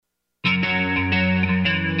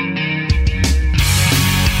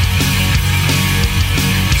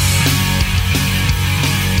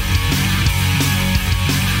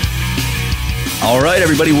right,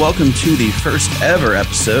 everybody, welcome to the first ever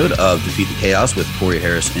episode of Defeat the Chaos with Corey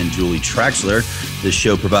Harris and Julie Traxler. This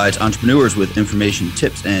show provides entrepreneurs with information,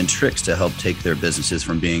 tips, and tricks to help take their businesses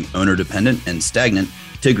from being owner-dependent and stagnant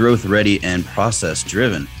to growth-ready and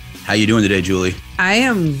process-driven. How you doing today, Julie? I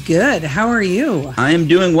am good. How are you? I am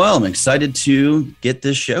doing well. I'm excited to get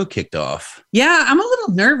this show kicked off. Yeah, I'm a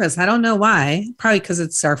little nervous. I don't know why. Probably because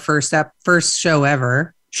it's our first show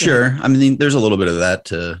ever. Sure. Yeah. I mean, there's a little bit of that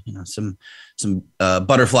to, some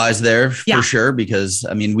butterflies there for sure, because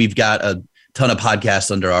I mean, we've got a ton of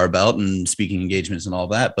podcasts under our belt and speaking engagements and all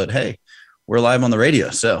that, but hey, we're live on the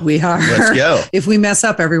radio. So we are. Let's go. If we mess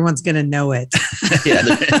up, everyone's going to know it.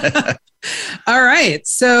 Yeah. All right.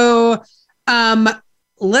 So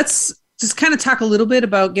let's just kind of talk a little bit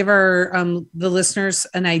about, give our the listeners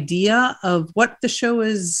an idea of what the show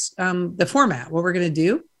is, the format, what we're going to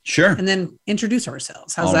do. Sure. And then introduce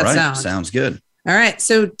ourselves. How's all that right. sound? Sounds good. All right.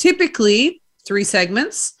 So typically 3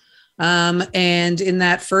 segments. And in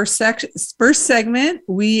that first segment,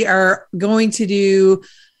 we are going to do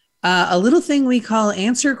a little thing we call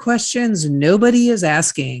answer questions nobody is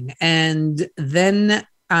asking. And then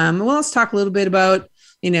let's talk a little bit about,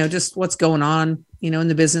 just what's going on, in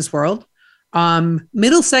the business world.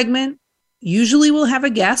 Middle segment, usually we'll have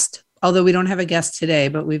a guest, although we don't have a guest today,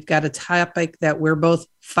 but we've got a topic that we're both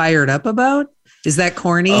fired up about. Is that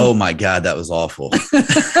corny? Oh my God, that was awful.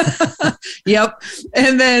 Yep.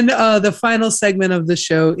 And then the final segment of the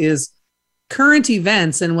show is current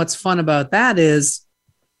events. And what's fun about that is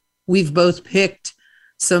we've both picked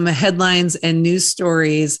some headlines and news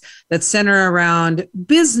stories that center around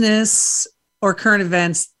business or current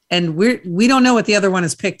events. And we don't know what the other one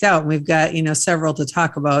has picked out. And we've got, several to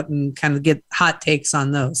talk about and kind of get hot takes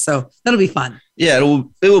on those. So that'll be fun. Yeah, it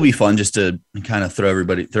will be fun just to kind of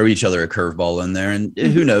throw each other a curveball in there. And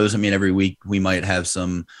who knows? I mean, every week we might have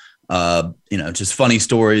some, just funny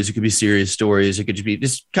stories. It could be serious stories. It could be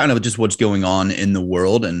just kind of just what's going on in the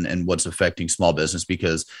world and what's affecting small business,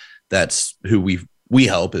 because that's who we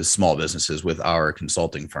help as small businesses with our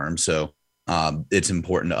consulting firm. So it's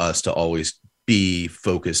important to us to always be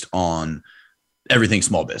focused on everything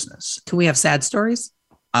small business. Can we have sad stories?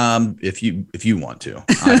 If you want to,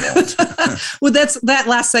 I won't. Well, that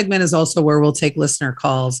last segment is also where we'll take listener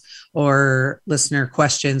calls or listener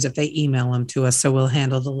questions if they email them to us. So we'll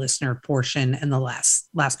handle the listener portion in the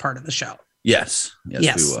last part of the show. Yes, we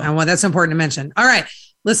will. And that's important to mention. All right,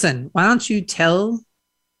 listen, why don't you tell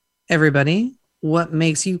everybody what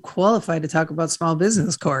makes you qualified to talk about small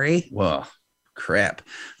business, Corey? Well, crap.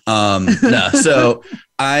 No, so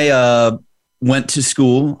I went to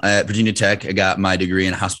school at Virginia Tech. I got my degree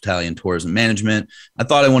in hospitality and tourism management. I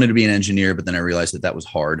thought I wanted to be an engineer, but then I realized that was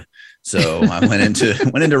hard. So I went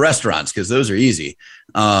into restaurants because those are easy.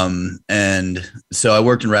 And so I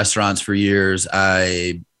worked in restaurants for years.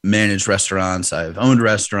 I managed restaurants. I've owned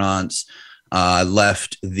restaurants. I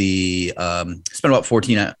left spent about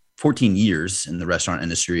 14 years in the restaurant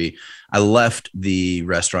industry. I left the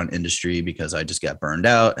restaurant industry because I just got burned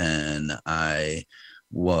out, and I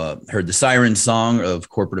heard the siren song of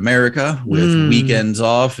corporate America with weekends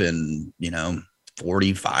off and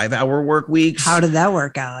 45-hour work weeks. How did that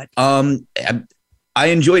work out? I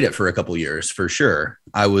enjoyed it for a couple of years for sure.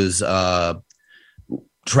 I was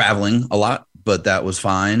traveling a lot, but that was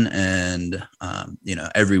fine. And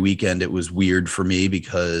every weekend it was weird for me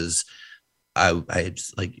because I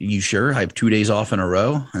like, you sure? I have 2 days off in a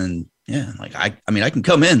row, and I can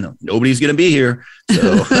come in. Nobody's gonna be here.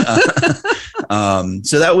 So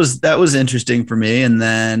so that was interesting for me, and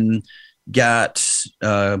then got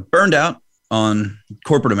burned out on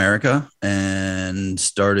corporate America and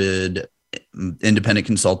started independent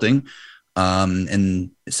consulting.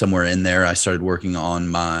 And somewhere in there, I started working on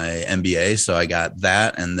my MBA. So I got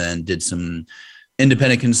that, and then did some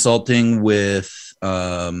independent consulting with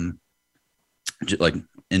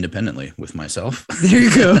independently with myself. There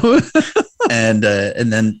you go. And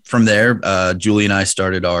then from there, Julie and I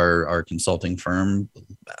started our consulting firm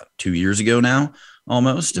about 2 years ago now,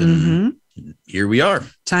 almost. And here we are.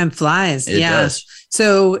 Time flies. It does.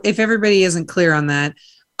 So if everybody isn't clear on that,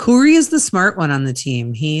 Corey is the smart one on the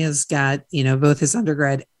team. He has got, both his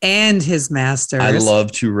undergrad and his master's. I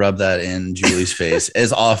love to rub that in Julie's face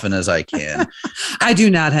as often as I can. I do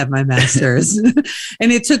not have my master's.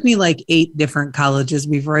 And it took me like 8 different colleges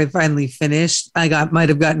before I finally finished. I might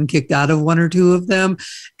have gotten kicked out of 1 or 2 of them.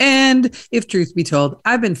 And if truth be told,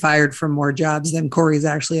 I've been fired from more jobs than Corey's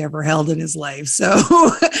actually ever held in his life. So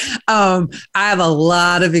I have a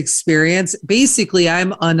lot of experience. Basically,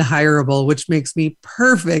 I'm unhireable, which makes me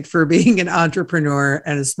perfect for being an entrepreneur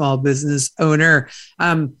and a small business owner.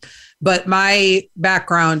 But my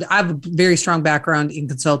background, I have a very strong background in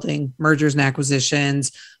consulting, mergers and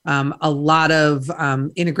acquisitions, a lot of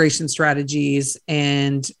integration strategies,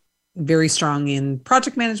 and very strong in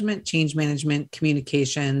project management, change management,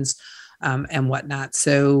 communications, and whatnot.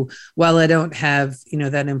 So while I don't have,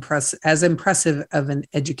 that impressive of an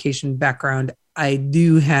education background, I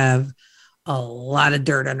do have a lot of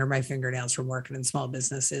dirt under my fingernails from working in small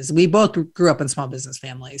businesses. We both grew up in small business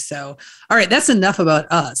families. So, all right, that's enough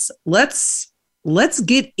about us. Let's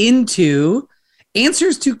get into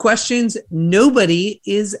answers to questions nobody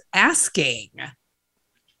is asking.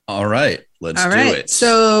 All right, let's do it.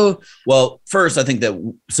 So, well, first, I think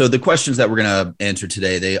so the questions that we're going to answer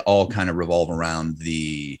today, they all kind of revolve around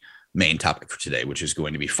the main topic for today, which is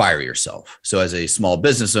going to be fire yourself. So as a small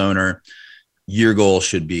business owner, your goal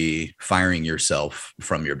should be firing yourself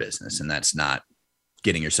from your business. And that's not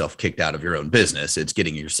getting yourself kicked out of your own business. It's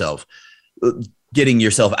getting yourself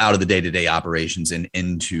out of the day-to-day operations and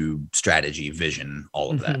into strategy, vision,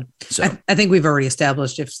 all of that. So I think we've already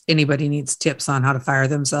established if anybody needs tips on how to fire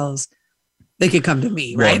themselves, they could come to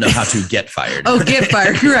me, right? Well, no, how to get fired. Oh, get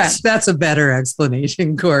fired. Correct. That's a better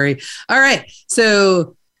explanation, Corey. All right.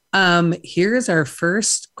 So here's our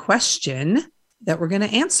first question that we're going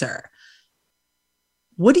to answer.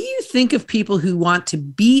 What do you think of people who want to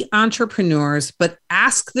be entrepreneurs, but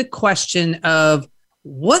ask the question of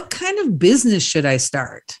what kind of business should I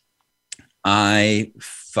start? I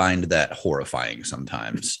find that horrifying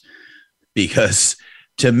sometimes because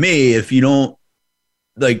to me, if you don't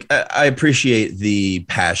I appreciate the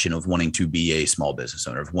passion of wanting to be a small business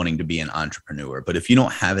owner, of wanting to be an entrepreneur. But if you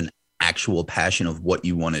don't have an actual passion of what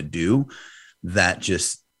you want to do, that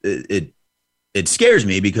just, it scares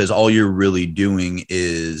me because all you're really doing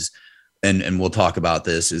is, and we'll talk about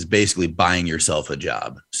this, is basically buying yourself a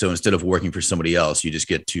job. So instead of working for somebody else, you just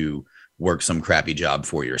get to work some crappy job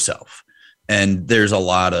for yourself. And there's a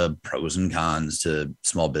lot of pros and cons to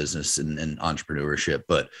small business and entrepreneurship.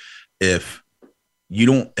 But if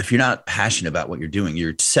you're not passionate about what you're doing,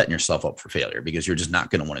 you're setting yourself up for failure because you're just not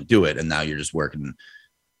going to want to do it. And now you're just working.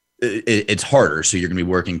 It's harder. So you're going to be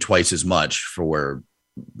working twice as much for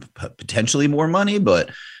potentially more money,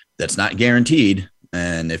 but that's not guaranteed.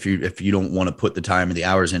 And if you don't want to put the time and the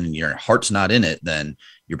hours in and your heart's not in it, then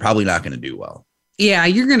you're probably not going to do well. Yeah,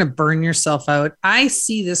 you're going to burn yourself out. I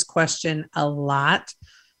see this question a lot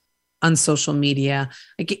on social media.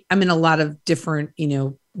 I'm in a lot of different,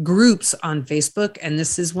 groups on Facebook. And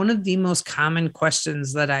this is one of the most common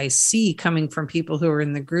questions that I see coming from people who are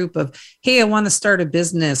in the group of, hey, I want to start a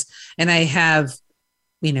business and I have,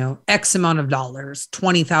 X amount of dollars,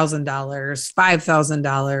 $20,000,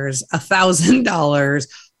 $5,000, $1,000,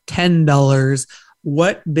 $10.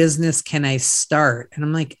 What business can I start? And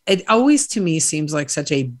I'm like, it always to me seems like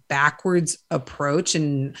such a backwards approach.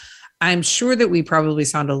 And I'm sure that we probably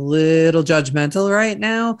sound a little judgmental right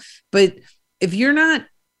now, but if you're not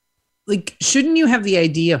shouldn't you have the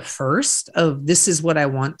idea first of this is what I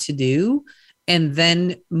want to do and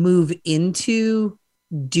then move into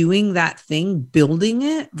doing that thing, building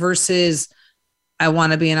it versus I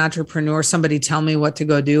want to be an entrepreneur. Somebody tell me what to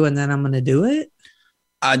go do and then I'm going to do it.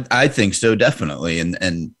 I think so. Definitely.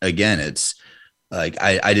 And again, it's like,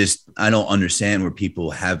 I don't understand where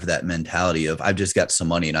people have that mentality of I've just got some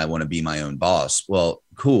money and I want to be my own boss. Well,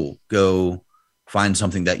 cool. Go find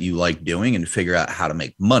something that you like doing and figure out how to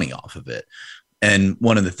make money off of it. And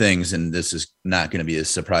one of the things, and this is not going to be a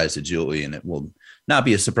surprise to Julie, and it will not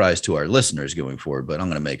be a surprise to our listeners going forward, but I'm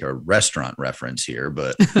going to make a restaurant reference here,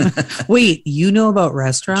 but wait, you know about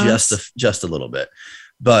restaurants? Just a little bit.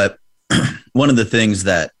 But one of the things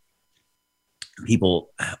that people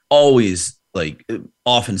always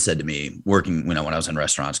often said to me working when I was in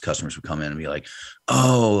restaurants, customers would come in and be like,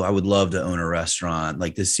 oh, I would love to own a restaurant.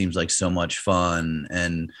 This seems like so much fun.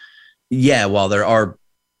 And yeah, while there are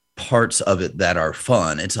parts of it that are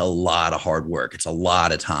fun, it's a lot of hard work. It's a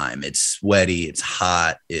lot of time. It's sweaty. It's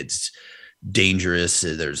hot. It's dangerous.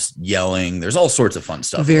 There's yelling. There's all sorts of fun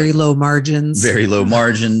stuff. Very low margins.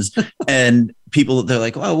 And people, they're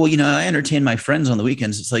like, oh, well, I entertain my friends on the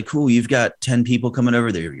weekends. It's like, cool. You've got 10 people coming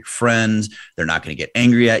over. They're your friends. They're not going to get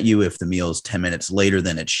angry at you if the meal's 10 minutes later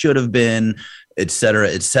than it should have been, et cetera,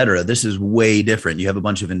 et cetera. This is way different. You have a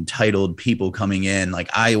bunch of entitled people coming in.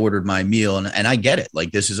 I ordered my meal and I get it.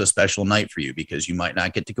 This is a special night for you because you might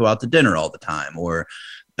not get to go out to dinner all the time, or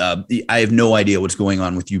I have no idea what's going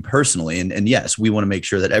on with you personally. And yes, we want to make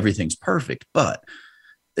sure that everything's perfect, but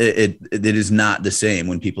it is not the same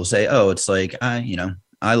when people say, oh, it's like,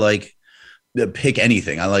 I like pick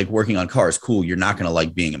anything. I like working on cars. Cool. You're not going to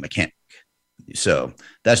like being a mechanic. So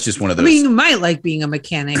that's just one of those. I mean, you might like being a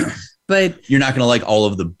mechanic, But you're not going to like all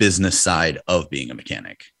of the business side of being a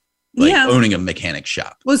mechanic, like owning a mechanic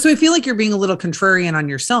shop. Well, so I feel like you're being a little contrarian on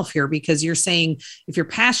yourself here, because you're saying if you're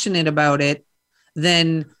passionate about it,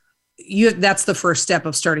 then that's the first step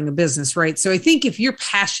of starting a business, right? So I think if you're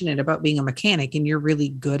passionate about being a mechanic and you're really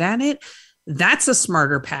good at it, that's a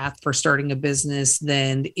smarter path for starting a business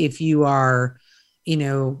than if you are,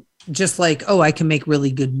 just like, oh, I can make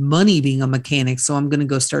really good money being a mechanic, so I'm going to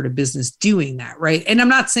go start a business doing that, right? And I'm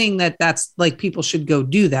not saying that that's like people should go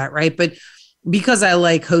do that, right? But because I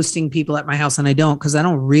like hosting people at my house, and I don't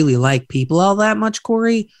really like people all that much,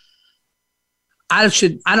 Corey, I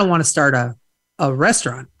don't want to start a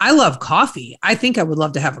restaurant. I love coffee. I think I would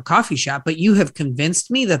love to have a coffee shop, but you have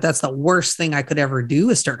convinced me that that's the worst thing I could ever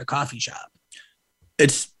do is start a coffee shop.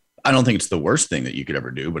 I don't think it's the worst thing that you could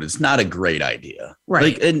ever do, but it's not a great idea.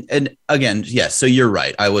 Right. Like, and again, yes. So you're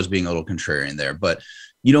right. I was being a little contrarian there, but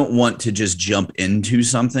you don't want to just jump into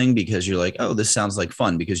something because you're like, oh, this sounds like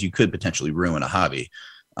fun, because you could potentially ruin a hobby.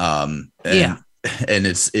 And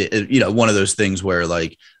it's one of those things where,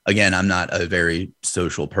 like, again, I'm not a very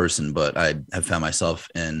social person, but I have found myself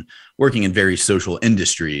working in very social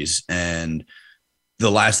industries, and the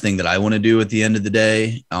last thing that I want to do at the end of the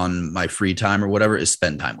day on my free time or whatever is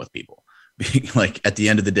spend time with people. Like, at the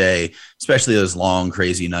end of the day, especially those long,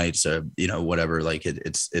 crazy nights, whatever, like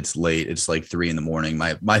it's late. It's like 3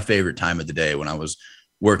 a.m. My favorite time of the day when I was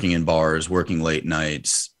working in bars, working late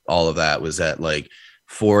nights, all of that was at like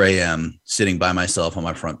 4 a.m. sitting by myself on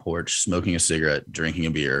my front porch, smoking a cigarette, drinking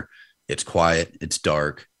a beer. It's quiet. It's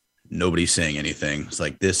dark. Nobody's saying anything. It's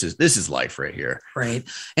like, this is life right here. Right.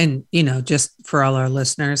 And, just for all our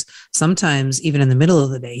listeners, sometimes even in the middle of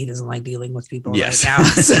the day, he doesn't like dealing with people right now.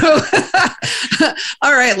 So,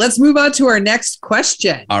 all right, let's move on to our next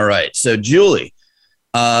question. All right. So, Julie,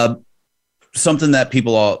 something that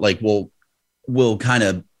people all like will kind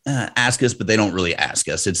of ask us, but they don't really ask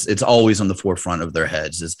us. It's always on the forefront of their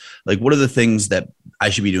heads is like, what are the things that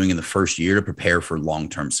I should be doing in the first year to prepare for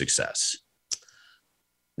long-term success?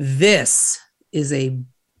 This is a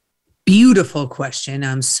beautiful question.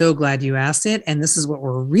 I'm so glad you asked it. And this is what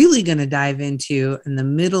we're really going to dive into in the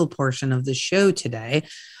middle portion of the show today.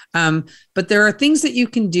 But there are things that you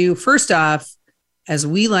can do. First off, as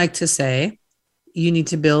we like to say, you need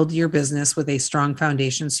to build your business with a strong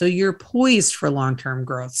foundation so you're poised for long-term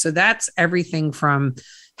growth. So that's everything from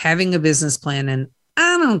having a business plan. And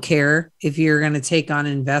I don't care if you're going to take on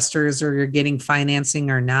investors or you're getting financing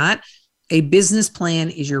or not. A business plan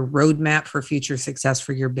is your roadmap for future success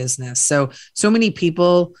for your business. So many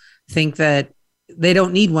people think that they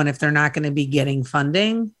don't need one if they're not going to be getting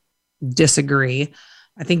funding. Disagree.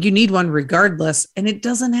 I think you need one regardless. And it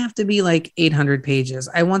doesn't have to be like 800 pages.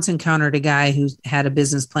 I once encountered a guy who had a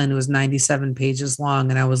business plan that was 97 pages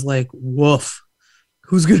long. And I was like, woof,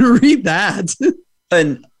 who's going to read that?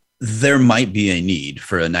 And there might be a need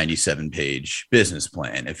for a 97-page business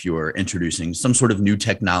plan if you're introducing some sort of new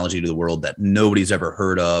technology to the world that nobody's ever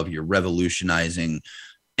heard of. You're revolutionizing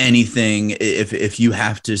anything. If you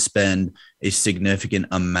have to spend a significant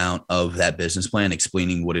amount of that business plan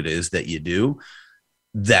explaining what it is that you do,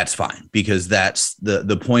 that's fine, because that's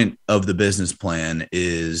the point of the business plan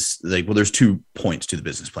is like, well, there's 2 points to the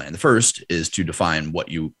business plan. The first is to define what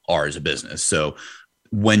you are as a business. So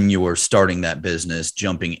when you're starting that business,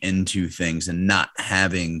 jumping into things and not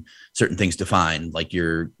having certain things defined, like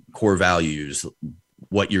your core values,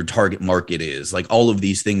 what your target market is, like all of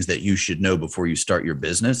these things that you should know before you start your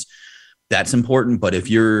business, that's important. But if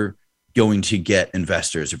you're going to get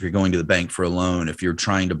investors, if you're going to the bank for a loan, if you're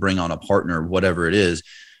trying to bring on a partner, whatever it is,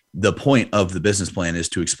 the point of the business plan is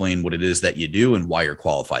to explain what it is that you do and why you're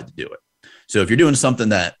qualified to do it. So if you're doing something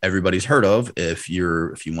that everybody's heard of, if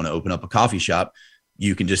you want to open up a coffee shop,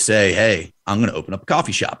 you can just say, hey, I'm going to open up a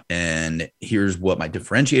coffee shop and here's what my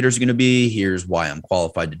differentiators are going to be. Here's why I'm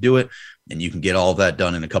qualified to do it. And you can get all of that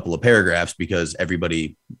done in a couple of paragraphs because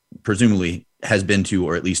everybody presumably has been to,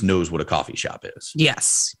 or at least knows what a coffee shop is.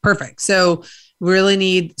 Yes. Perfect. So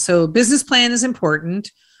business plan is important.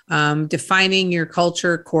 Defining your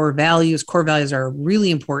culture, core values. Core values are really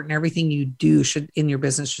important. Everything you do in your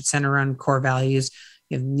business should center around core values.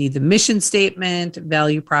 You need the mission statement,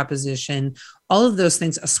 value proposition, all of those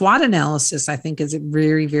things. A SWOT analysis, I think, is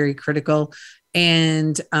very, very critical.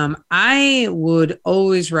 And I would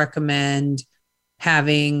always recommend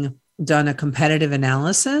having done a competitive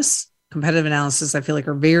analysis. Competitive analysis, I feel like,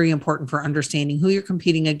 are very important for understanding who you're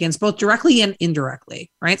competing against, both directly and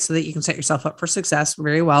indirectly, right? So that you can set yourself up for success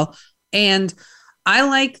very well. And I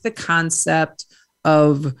like the concept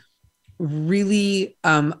of really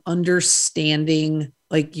understanding,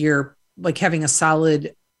 like, having a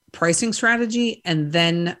solid pricing strategy and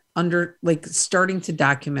then starting to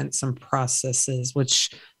document some processes,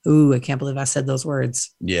 which, ooh, I can't believe I said those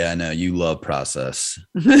words. Yeah, I know you love process.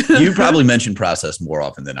 You probably mention process more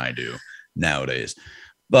often than I do nowadays.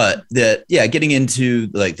 But getting into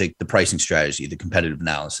like the pricing strategy, the competitive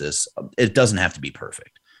analysis, it doesn't have to be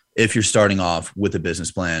perfect. If you're starting off with a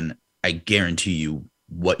business plan, I guarantee you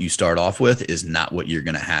what you start off with is not what you're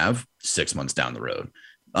going to have 6 months down the road,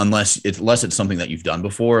 unless it's something that you've done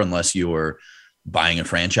before, unless you're buying a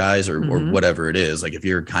franchise or whatever it is. Like if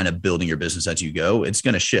you're kind of building your business as you go, it's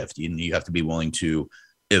going to shift. You have to be willing to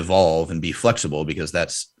evolve and be flexible, because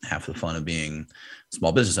that's half the fun of being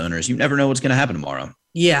small business owners. You never know what's going to happen tomorrow.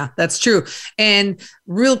 Yeah, that's true. And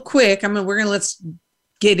real quick, let's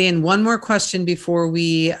get in one more question before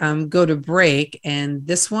we go to break. And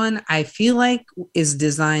this one I feel like is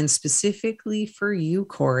designed specifically for you,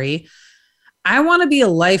 Corey. I want to be a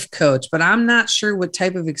life coach, but I'm not sure what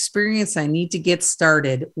type of experience I need to get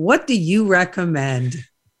started. What do you recommend?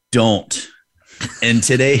 Don't. In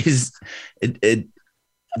today's, I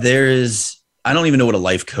don't even know what a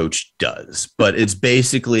life coach does, but it's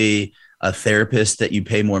basically a therapist that you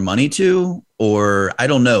pay more money to, or I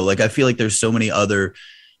don't know. Like, I feel like there's so many other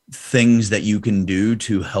things that you can do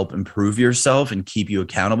to help improve yourself and keep you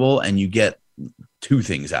accountable, and you get two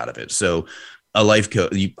things out of it. So a life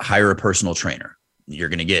coach, you hire a personal trainer, you're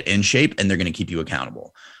going to get in shape and they're going to keep you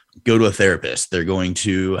accountable. Go to a therapist. They're going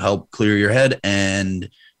to help clear your head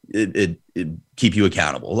and it keep you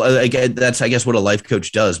accountable. That's, I guess, what a life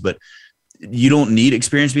coach does, but you don't need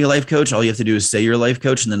experience to be a life coach. All you have to do is say you're a life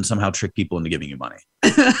coach and then somehow trick people into giving you money.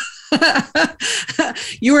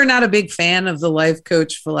 You are not a big fan of the life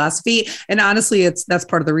coach philosophy. And honestly, that's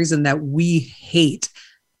part of the reason that we hate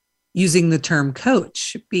using the term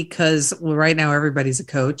coach, because right now everybody's a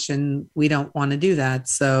coach and we don't want to do that.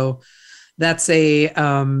 So that's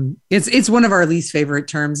it's one of our least favorite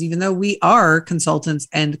terms, even though we are consultants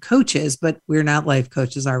and coaches, but we're not life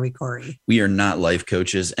coaches, are we, Corey? We are not life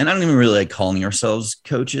coaches. And I don't even really like calling ourselves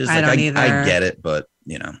coaches. I don't either. I get it, but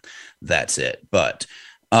that's it. But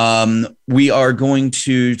we are going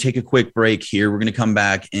to take a quick break here. We're going to come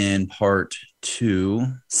back in part two.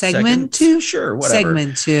 Segment two? Sure, whatever.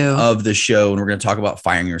 Segment two of the show. And we're going to talk about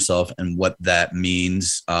firing yourself and what that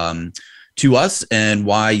means to us, and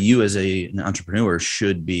why you as an entrepreneur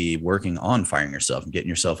should be working on firing yourself and getting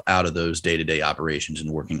yourself out of those day-to-day operations and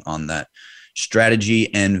working on that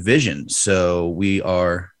strategy and vision. So we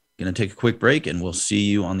are going to take a quick break, and we'll see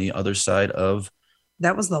you on the other side of.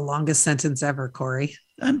 That was the longest sentence ever, Corey.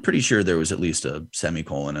 I'm pretty sure there was at least a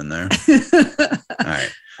semicolon in there. All right.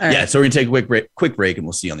 Yeah. So we're going to take a quick break, and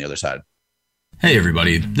we'll see you on the other side. Hey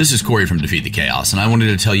everybody, this is Corey from Defeat the Chaos, and I wanted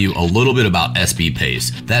to tell you a little bit about SB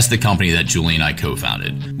Pace. That's the company that Julie and I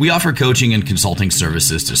co-founded. We offer coaching and consulting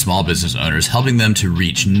services to small business owners, helping them to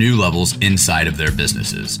reach new levels inside of their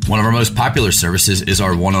businesses. One of our most popular services is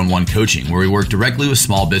our one-on-one coaching, where we work directly with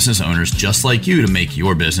small business owners just like you to make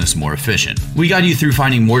your business more efficient. We guide you through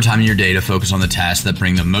finding more time in your day to focus on the tasks that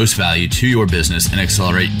bring the most value to your business and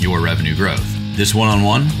accelerate your revenue growth. This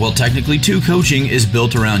one-on-one, well, technically two coaching, is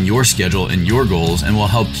built around your schedule and your goals and will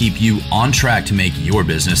help keep you on track to make your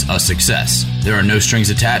business a success. There are no strings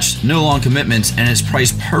attached, no long commitments, and it's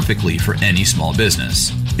priced perfectly for any small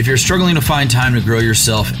business. If you're struggling to find time to grow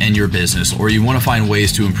yourself and your business, or you want to find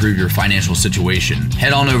ways to improve your financial situation,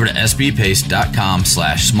 head on over to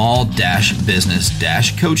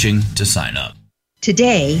sbpace.com/small-business-coaching to sign up.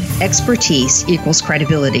 Today, expertise equals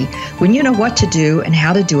credibility. When you know what to do and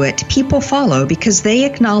how to do it, people follow because they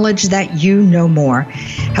acknowledge that you know more.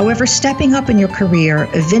 However, stepping up in your career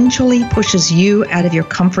eventually pushes you out of your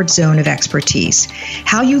comfort zone of expertise.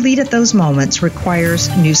 How you lead at those moments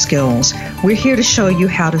requires new skills. We're here to show you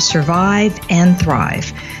how to survive and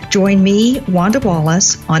thrive. Join me, Wanda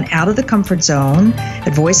Wallace, on Out of the Comfort Zone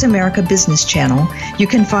at Voice America Business Channel. You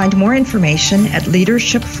can find more information at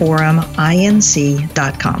leadershipforuminc.com.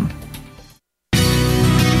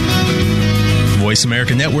 Voice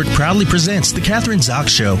America Network proudly presents The Catherine Zox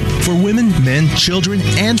Show for women, men, children,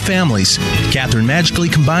 and families. Catherine magically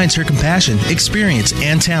combines her compassion, experience,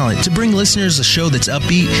 and talent to bring listeners a show that's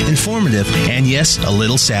upbeat, informative, and yes, a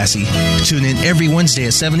little sassy. Tune in every Wednesday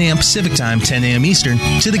at 7 a.m. Pacific Time, 10 a.m. Eastern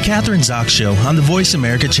to The Catherine Zox Show on the Voice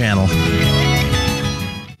America channel.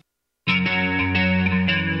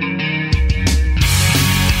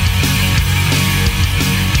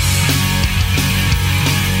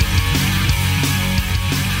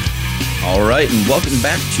 All right, and welcome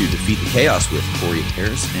back to Defeat the Chaos with Corey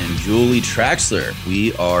Harris and Julie Traxler.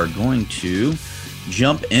 We are going to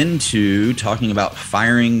jump into talking about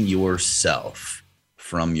firing yourself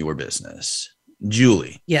from your business.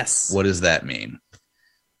 Julie. Yes. What does that mean?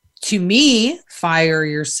 To me, fire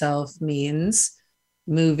yourself means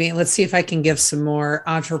moving. Let's see if I can give some more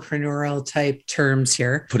entrepreneurial type terms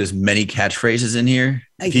here. Put as many catchphrases in here.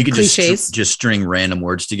 If you could just string random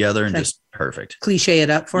words together and just perfect. Cliche it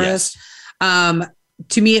up for us.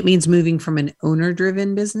 To me, it means moving from an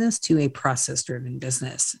owner-driven business to a process-driven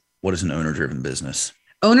business. What is an owner-driven business?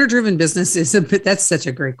 Owner-driven business that's such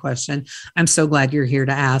a great question. I'm so glad you're here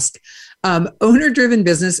to ask. Owner-driven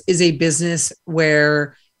business is a business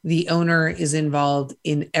where the owner is involved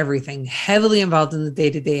in everything, heavily involved in the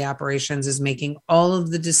day-to-day operations, is making all of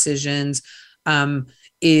the decisions,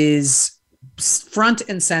 is front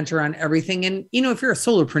and center on everything. And, if you're a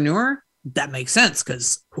solopreneur, that makes sense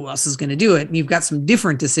because who else is going to do it? And you've got some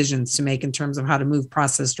different decisions to make in terms of how to move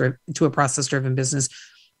to a process-driven business.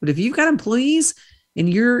 But if you've got employees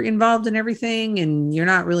and you're involved in everything and you're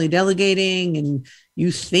not really delegating and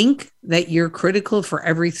you think that you're critical for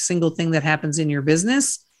every single thing that happens in your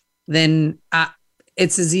business, then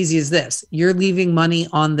it's as easy as this. You're leaving money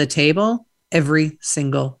on the table every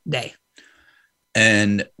single day.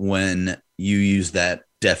 And when you use that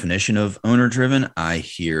definition of owner-driven, I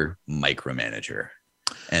hear micromanager.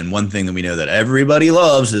 And one thing that we know that everybody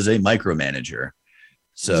loves is a micromanager.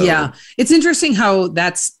 So yeah, it's interesting how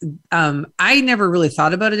that's, I never really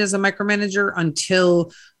thought about it as a micromanager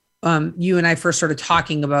until you and I first started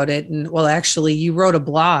talking about it. And well, actually you wrote a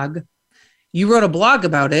blog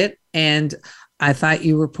about it, and I thought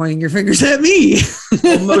you were pointing your fingers at me.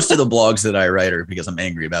 Well, most of the blogs that I write are because I'm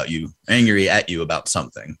angry at you about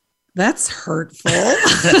something. That's hurtful.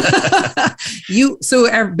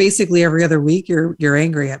 Basically every other week you're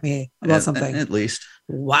angry at me about something. At least.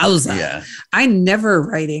 Wowza. Yeah. I never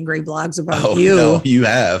write angry blogs about you. No, you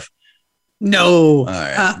have. No. All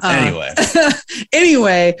right.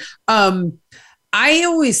 Anyway, I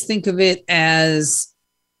always think of it as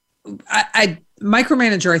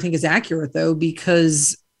micromanager, I think is accurate though,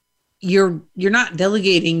 because you're not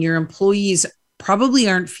delegating. Your employees probably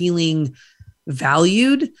aren't feeling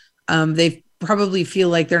valued. They probably feel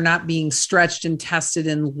like they're not being stretched and tested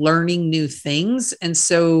and learning new things. And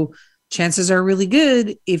so chances are really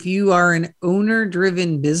good if you are an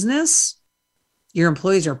owner-driven business, your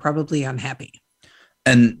employees are probably unhappy.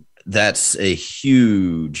 And that's a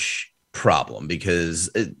huge problem because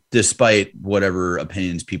despite whatever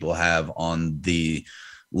opinions people have on the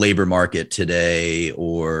labor market today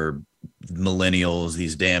or millennials,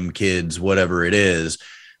 these damn kids, whatever it is,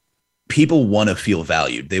 people want to feel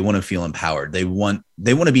valued. They want to feel empowered. They want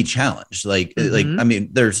to be challenged.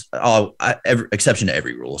 There's every exception to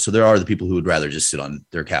every rule. So there are the people who would rather just sit on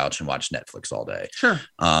their couch and watch Netflix all day. Sure.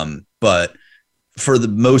 But for the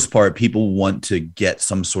most part, people want to get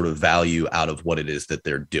some sort of value out of what it is that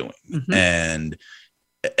they're doing. Mm-hmm. And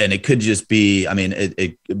it could just be,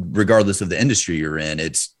 regardless of the industry you're in,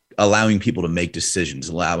 it's allowing people to make decisions,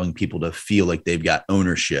 allowing people to feel like they've got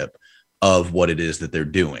ownership of what it is that they're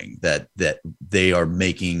doing, that they are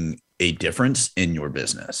making a difference in your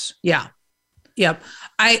business. Yeah. Yep.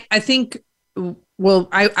 I think,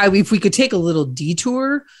 if we could take a little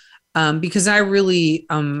detour, because I really,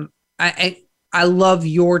 I love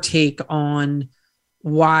your take on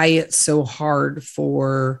why it's so hard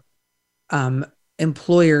for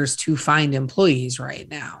employers to find employees right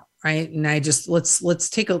now. Right. And I just, let's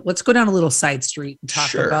go down a little side street and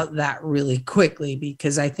talk about that really quickly,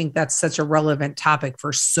 because I think that's such a relevant topic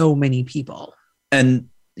for so many people. And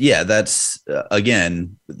yeah, that's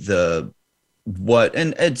again, the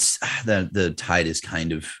tide is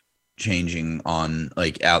kind of changing on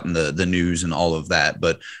out in the news and all of that.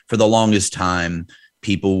 But for the longest time,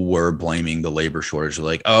 people were blaming the labor shortage.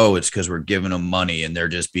 Like, oh, it's because we're giving them money and they're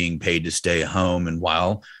just being paid to stay home. And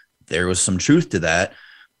while there was some truth to that,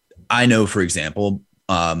 I know, for example,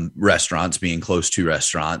 restaurants, being close to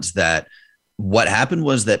restaurants, that what happened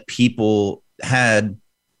was that people had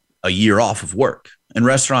a year off of work. In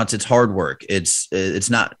restaurants, it's hard work. It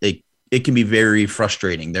can be very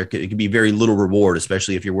frustrating. It can be very little reward,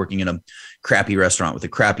 especially if you're working in a crappy restaurant with a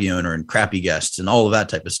crappy owner and crappy guests and all of that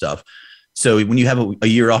type of stuff. So when you have a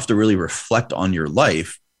year off to really reflect on your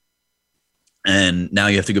life, and now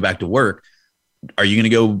you have to go back to work, are you going to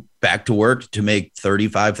go back to work to make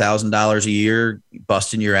 $35,000 a year,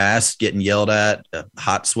 busting your ass, getting yelled at, a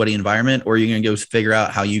hot, sweaty environment? Or are you going to go figure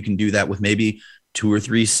out how you can do that with maybe 2 or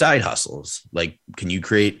 3 side hustles? Like, can you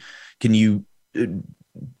create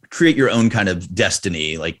your own kind of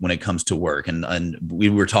destiny, like when it comes to work? And we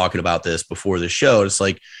were talking about this before the show. It's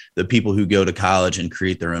like the people who go to college and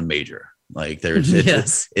create their own major. Like there's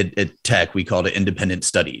at tech, we call it independent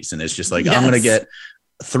studies. And it's just like, I'm going to get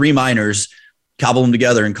 3 minors, cobble them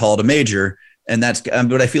together and call it a major. And that's,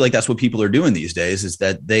 but I feel like that's what people are doing these days, is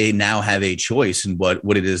that they now have a choice in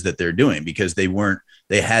what it is that they're doing, because they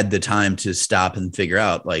had the time to stop and figure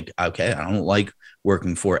out, like, okay, I don't like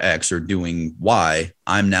working for X or doing Y.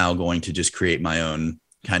 I'm now going to just create my own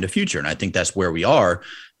kind of future. And I think that's where we are.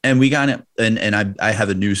 And we got it. And I have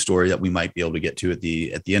a news story that we might be able to get to at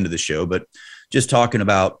the end of the show, but just talking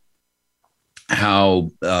about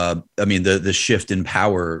how, the shift in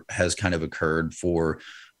power has kind of occurred for,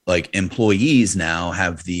 like, employees now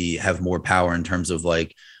have more power in terms of,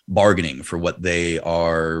 like, bargaining for what they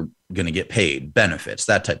are going to get paid, benefits,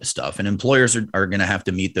 that type of stuff. And employers are going to have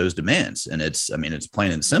to meet those demands. And it's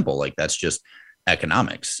plain and simple. Like, that's just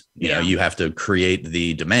economics. You know, you have to create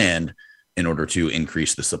the demand in order to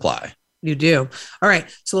increase the supply. You do. All right.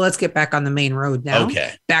 So let's get back on the main road now.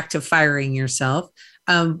 Okay. Back to firing yourself.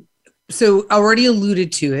 So already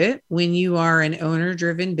alluded to it. When you are an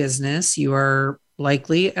owner-driven business, you are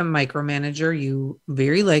likely a micromanager. You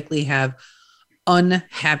very likely have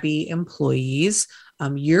unhappy employees.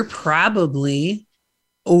 You're probably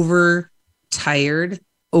overtired,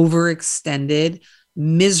 overextended,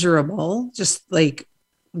 miserable, just like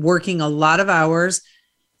working a lot of hours.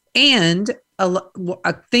 And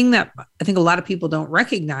a thing that I think a lot of people don't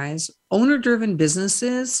recognize, owner-driven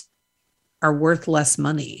businesses are worth less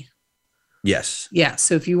money. Yes. Yeah.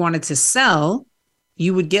 So if you wanted to sell,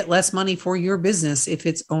 you would get less money for your business if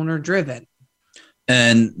it's owner-driven.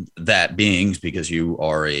 And that being because you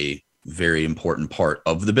are a very important part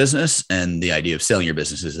of the business. And the idea of selling your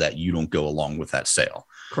business is that you don't go along with that sale.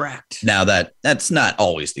 Correct. Now that's not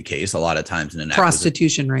always the case. A lot of times in an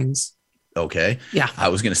prostitution rings. Okay. Yeah. I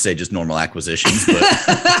was going to say just normal acquisitions, but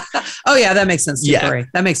oh yeah, that makes sense too, yeah. Corey.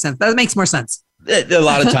 That makes sense. That makes more sense. A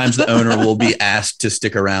lot of times the owner will be asked to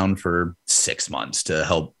stick around for 6 months to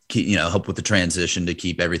help with the transition, to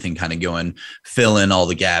keep everything kind of going, fill in all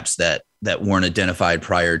the gaps that weren't identified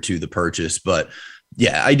prior to the purchase. But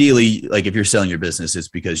yeah, ideally, like, if you're selling your business, it's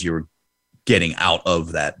because you're getting out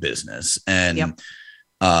of that business. And yep.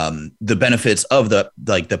 The benefits of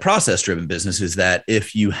the process driven business is that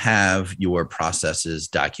if you have your processes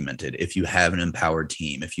documented, if you have an empowered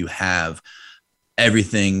team, if you have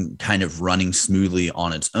everything kind of running smoothly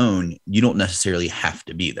on its own, you don't necessarily have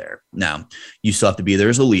to be there. Now, you still have to be there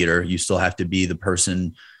as a leader. You still have to be the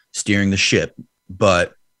person steering the ship,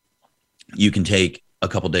 but you can take a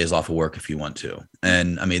couple of days off of work if you want to.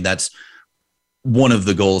 And I mean, that's one of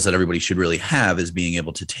the goals that everybody should really have, is being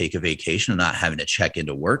able to take a vacation and not having to check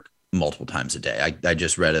into work multiple times a day. I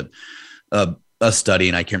just read a study,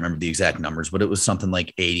 and I can't remember the exact numbers, but it was something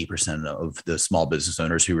like 80% of the small business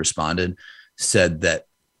owners who responded said that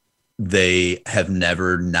they have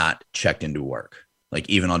never not checked into work. Like,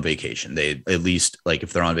 even on vacation, they at least, like,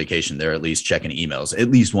 if they're on vacation, they're at least checking emails at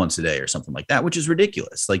least once a day or something like that, which is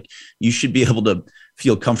ridiculous. Like, you should be able to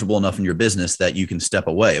feel comfortable enough in your business that you can step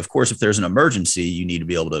away. Of course, if there's an emergency, you need to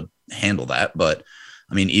be able to handle that. But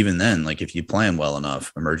I mean, even then, like, if you plan well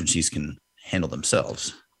enough, emergencies can handle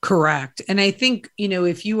themselves. Correct. And I think,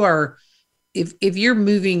 if you're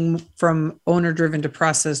moving from owner driven to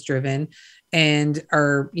process driven and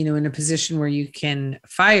are, in a position where you can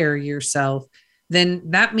fire yourself,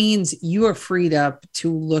 then that means you are freed up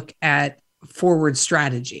to look at forward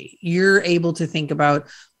strategy. You're able to think about,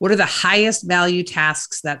 what are the highest value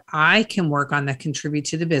tasks that I can work on that contribute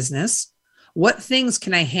to the business? What things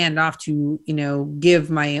can I hand off to,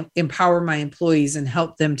 empower my employees and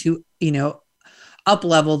help them to, up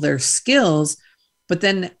level their skills? But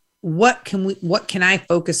then what can I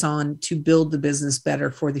focus on to build the business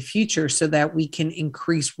better for the future, so that we can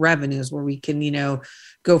increase revenues, where we can,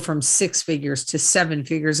 go from 6 figures to 7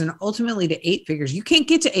 figures and ultimately to 8 figures. You can't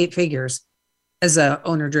get to 8 figures as a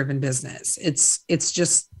owner driven business. It's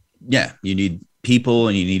just, yeah, you need people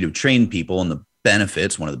and you need to train people. And the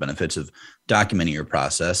benefits, one of the benefits of documenting your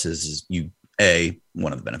process is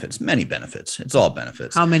one of the benefits, many benefits. It's all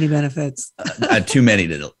benefits. How many benefits? Too many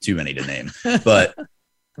to name. But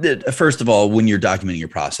first of all, when you're documenting your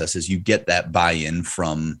processes, you get that buy-in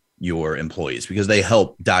from your employees, because they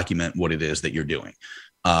help document what it is that you're doing.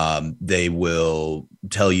 They will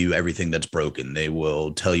tell you everything that's broken. They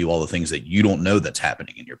will tell you all the things that you don't know that's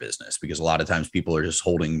happening in your business, because a lot of times people are just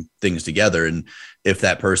holding things together. And if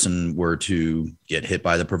that person were to get hit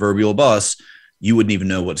by the proverbial bus, you wouldn't even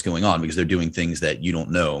know what's going on, because they're doing things that you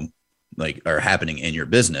don't know, like, are happening in your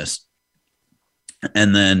business.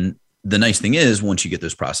 And then the nice thing is, once you get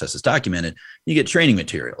those processes documented, you get training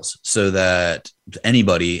materials so that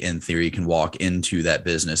anybody in theory can walk into that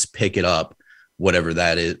business, pick it up, whatever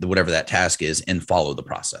that is, whatever that task is, and follow the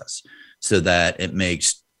process, so that it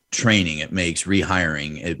makes training, it makes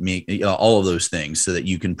rehiring, it makes all of those things so that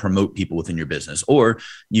you can promote people within your business, or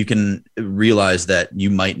you can realize that you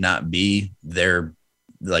might not be their,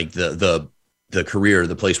 like the career,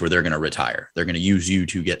 the place where they're going to retire. They're going to use you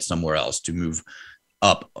to get somewhere else, to move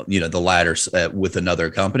up, the ladder with another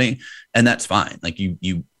company. And that's fine. Like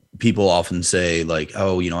people often say like,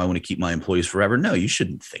 oh, I want to keep my employees forever. No, you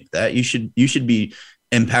shouldn't think that. You should be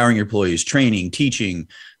empowering your employees, training, teaching,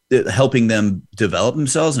 helping them develop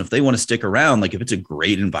themselves. And if they want to stick around, like if it's a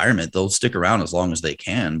great environment, they'll stick around as long as they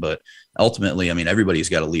can. But ultimately, I mean, everybody's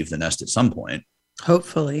got to leave the nest at some point.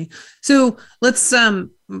 Hopefully. So let's,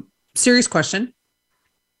 serious question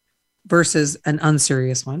versus an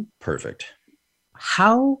unserious one. Perfect.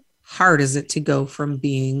 How hard is it to go from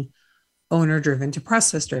being owner driven to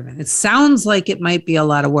process driven? It sounds like it might be a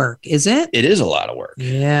lot of work. Is it? It is a lot of work.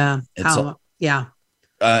 Yeah. Yeah.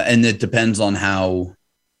 And it depends on how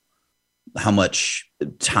much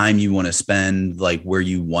time you want to spend, like where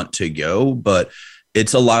you want to go, but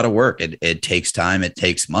it's a lot of work. It takes time. It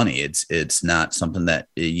takes money. It's not something that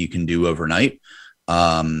you can do overnight.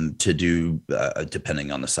 To do,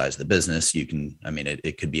 depending on the size of the business,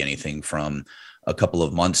 it could be anything from a couple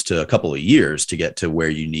of months to a couple of years to get to where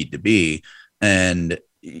you need to be. And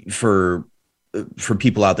for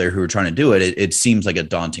people out there who are trying to do it, it seems like a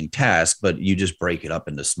daunting task, but you just break it up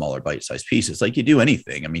into smaller bite-sized pieces. Like you do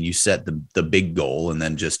anything. I mean, you set the big goal and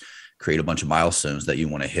then just create a bunch of milestones that you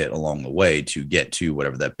want to hit along the way to get to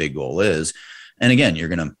whatever that big goal is. And again,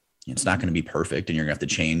 it's not going to be perfect and you're gonna have to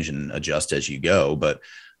change and adjust as you go. But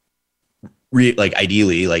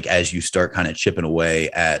ideally, like as you start kind of chipping away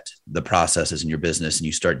at the processes in your business and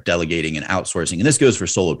you start delegating and outsourcing, and this goes for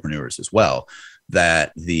solopreneurs as well,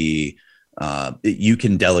 that you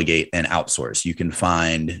can delegate and outsource. You can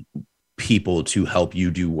find people to help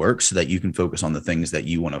you do work so that you can focus on the things that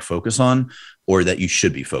you want to focus on or that you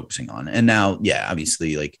should be focusing on. And now, yeah,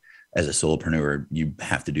 obviously, like as a solopreneur, you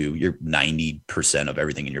have to do your 90% of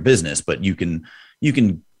everything in your business, but you can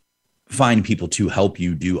find people to help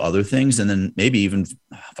you do other things and then maybe even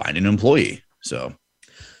find an employee. So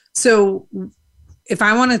if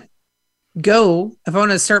I want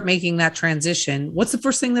to start making that transition, what's the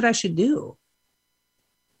first thing that I should do?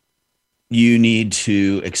 You need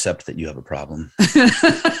to accept that you have a problem.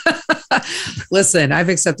 Listen, I've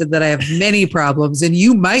accepted that I have many problems and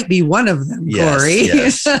you might be one of them, Corey.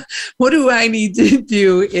 Yes. What do I need to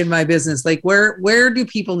do in my business? Like where do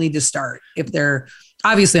people need to start if they're,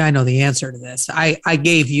 obviously I know the answer to this. I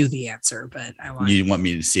gave you the answer, but you want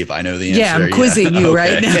me to see if I know the answer? Yeah, I'm quizzing you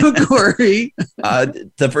right now, Corey.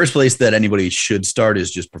 The first place that anybody should start is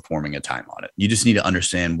just performing a time audit. You just need to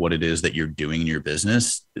understand what it is that you're doing in your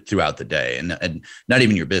business throughout the day and not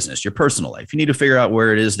even your business, your personal life. You need to figure out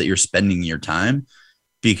where it is that you're spending your time,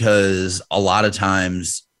 because a lot of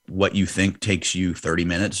times what you think takes you 30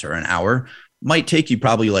 minutes or an hour might take you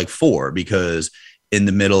probably like 4, because in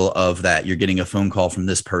the middle of that, you're getting a phone call from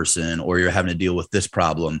this person or you're having to deal with this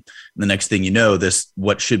problem. And the next thing you know,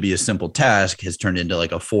 what should be a simple task has turned into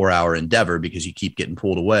like a 4-hour endeavor because you keep getting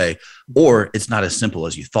pulled away, or it's not as simple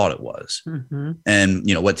as you thought it was. Mm-hmm.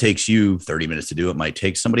 And what takes you 30 minutes to do, it might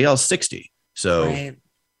take somebody else 60. So,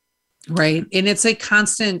 right. And it's a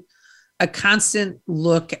constant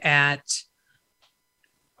look at,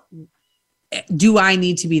 do I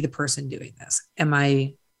need to be the person doing this?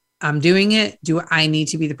 I'm doing it. Do I need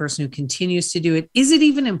to be the person who continues to do it? Is it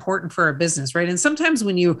even important for our business? Right. And sometimes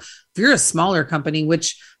if you're a smaller company,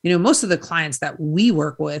 which, most of the clients that we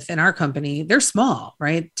work with in our company, they're small,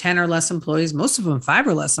 right? 10 or less employees, most of them 5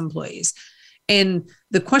 or less employees. And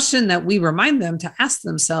the question that we remind them to ask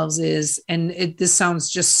themselves is, this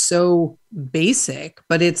sounds just so basic,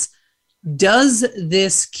 but it's, does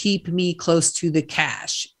this keep me close to the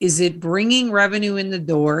cash? Is it bringing revenue in the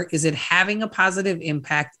door? Is it having a positive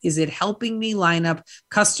impact? Is it helping me line up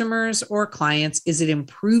customers or clients? Is it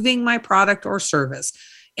improving my product or service?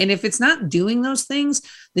 And if it's not doing those things,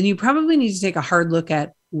 then you probably need to take a hard look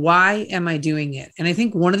at, why am I doing it? And I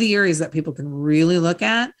think one of the areas that people can really look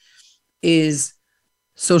at is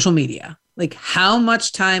social media, like how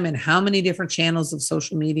much time and how many different channels of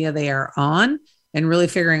social media they are on, and really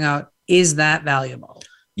figuring out, is that valuable?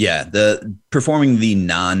 Yeah, performing the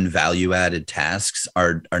non-value added tasks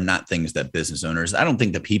are not things that business owners, I don't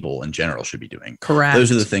think that people in general should be doing. Correct.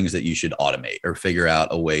 Those are the things that you should automate or figure out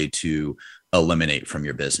a way to eliminate from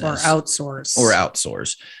your business or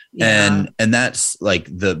outsource. Yeah. And that's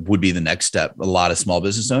would be the next step. A lot of small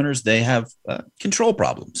business owners, they have control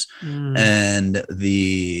problems, and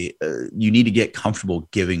you need to get comfortable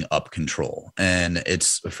giving up control. And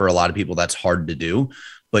it's, for a lot of people, that's hard to do.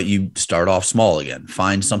 But you start off small again.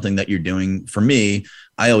 Find something that you're doing. For me,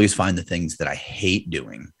 I always find the things that I hate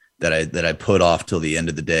doing that I put off till the end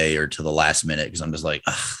of the day or to the last minute, because I'm just like,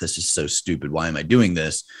 this is so stupid. Why am I doing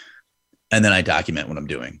this? And then I document what I'm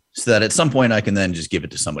doing so that at some point I can then just give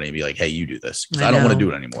it to somebody and be like, hey, you do this, because I don't want to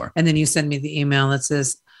do it anymore. And then you send me the email that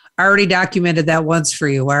says, I already documented that once for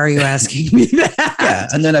you. Why are you asking me that? Yeah.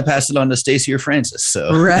 And then I pass it on to Stacy or Francis.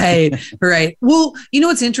 So right. Well,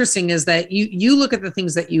 what's interesting is that you look at the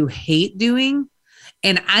things that you hate doing,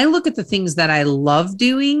 and I look at the things that I love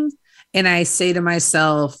doing, and I say to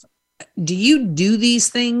myself, do you do these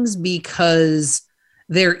things because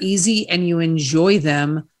they're easy and you enjoy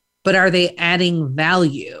them, but are they adding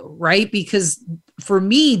value? Right? Because for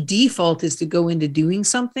me, default is to go into doing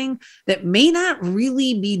something that may not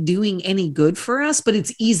really be doing any good for us, but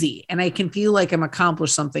it's easy. And I can feel like I'm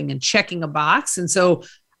accomplished something and checking a box. And so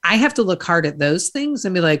I have to look hard at those things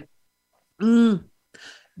and be like,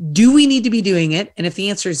 do we need to be doing it? And if the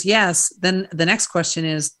answer is yes, then the next question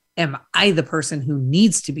is, am I the person who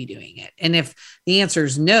needs to be doing it? And if the answer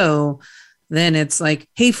is no, then it's like,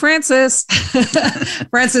 hey, Francis.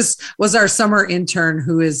 Francis was our summer intern,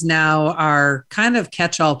 who is now our kind of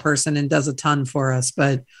catch-all person and does a ton for us.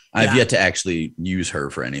 But I've yet to actually use her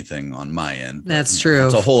for anything on my end. That's true.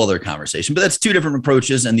 It's a whole other conversation, but that's two different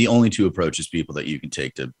approaches, and the only two approaches, people, that you can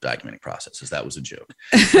take to documenting processes. That was a joke.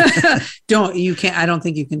 I don't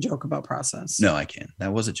think you can joke about process. No, I can.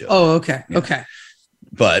 That was a joke. Oh, okay. Yeah. Okay.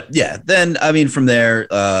 But yeah, then, I mean, from there,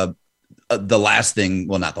 the last thing,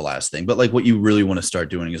 well, not the last thing, but like what you really want to start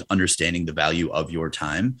doing is understanding the value of your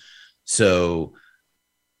time. So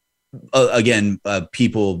again,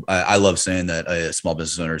 people, I love saying that a small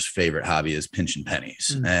business owner's favorite hobby is pinching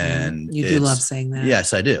pennies. Mm-hmm. And you do love saying that.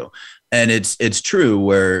 Yes, I do. And it's true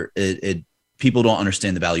where people don't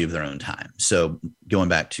understand the value of their own time. So going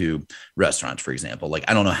back to restaurants, for example, like,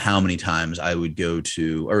 I don't know how many times I would go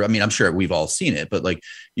to, or I mean, I'm sure we've all seen it, but like,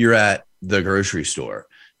 you're at the grocery store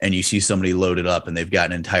and you see somebody loaded up and they've got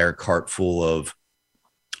an entire cart full of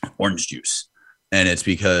orange juice. And it's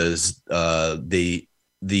because the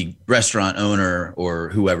restaurant owner or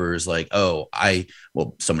whoever is like,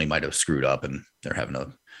 somebody might have screwed up and they're having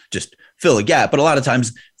to just fill a gap. But a lot of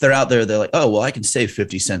times they're out there, they're like, oh, well, I can save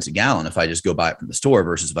 50 cents a gallon if I just go buy it from the store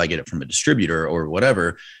versus if I get it from a distributor or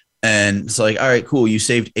whatever. And it's like, all right, cool. You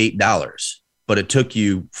saved $8, but it took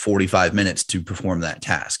you 45 minutes to perform that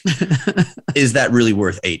task. Is that really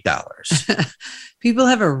worth $8? People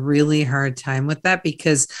have a really hard time with that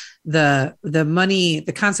because the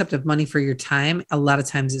concept of money for your time, a lot of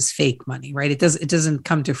times is fake money, right? It doesn't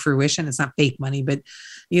come to fruition. It's not fake money, but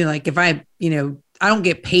like if I don't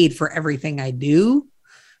get paid for everything I do,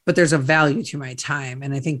 but there's a value to my time.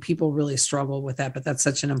 And I think people really struggle with that, but that's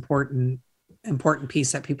such an important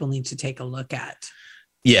piece that people need to take a look at.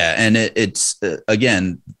 Yeah. And it's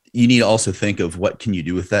again, you need to also think of what can you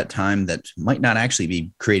do with that time that might not actually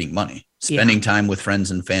be creating money, spending time with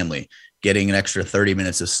friends and family, getting an extra 30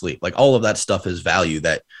 minutes of sleep. Like, all of that stuff is value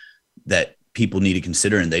that people need to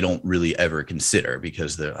consider, and they don't really ever consider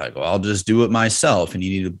because they're like, well, I'll just do it myself. And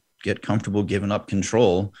you need to get comfortable giving up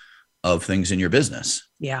control of things in your business.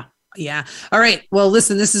 Yeah. All right. Well,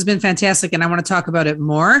 listen, this has been fantastic, and I want to talk about it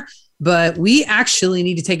more, but we actually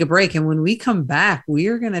need to take a break. And when we come back, we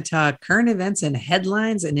are going to talk current events and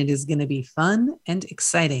headlines, and it is going to be fun and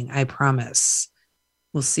exciting. I promise.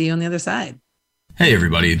 We'll see you on the other side. Hey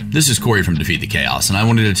everybody, this is Corey from Defeat the Chaos, and I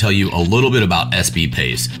wanted to tell you a little bit about SB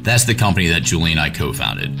Pace. That's the company that Julie and I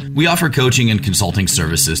co-founded. We offer coaching and consulting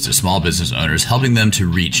services to small business owners, helping them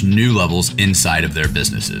to reach new levels inside of their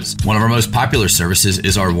businesses. One of our most popular services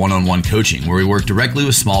is our one-on-one coaching, where we work directly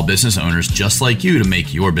with small business owners just like you to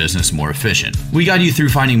make your business more efficient. We guide you through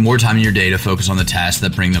finding more time in your day to focus on the tasks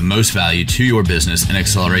that bring the most value to your business and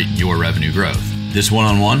accelerate your revenue growth. This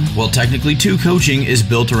one-on-one, well, technically two coaching, is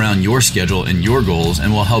built around your schedule and your goals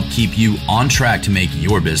and will help keep you on track to make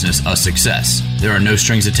your business a success. There are no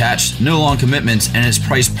strings attached, no long commitments, and it's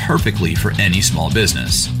priced perfectly for any small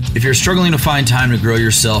business. If you're struggling to find time to grow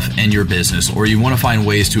yourself and your business, or you want to find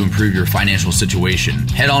ways to improve your financial situation,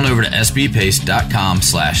 head on over to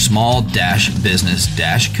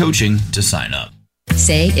sbpace.com/small-business-coaching to sign up.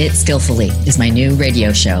 Say It Skillfully is my new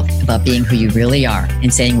radio show about being who you really are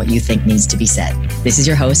and saying what you think needs to be said. This is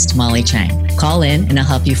your host, Molly Chang. Call in and I'll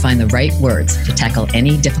help you find the right words to tackle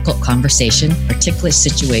any difficult conversation or ticklish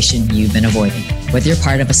situation you've been avoiding. Whether you're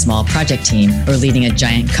part of a small project team or leading a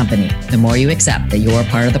giant company, the more you accept that you're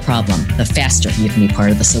part of the problem, the faster you can be part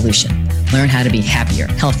of the solution. Learn how to be happier,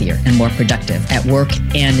 healthier, and more productive at work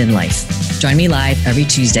and in life. Join me live every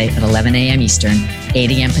Tuesday at 11 a.m. Eastern, 8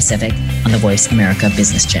 a.m. Pacific on the Voice America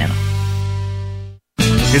Business Channel.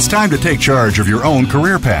 It's time to take charge of your own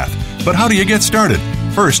career path. But how do you get started?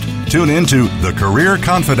 First, tune in to The Career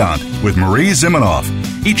Confidant with Marie Zimenoff.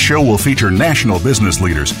 Each show will feature national business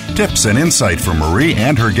leaders, tips and insight from Marie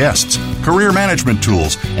and her guests, career management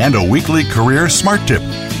tools, and a weekly career smart tip.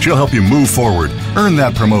 She'll help you move forward, earn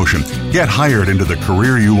that promotion, get hired into the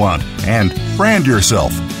career you want, and brand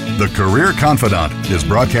yourself. The Career Confidant is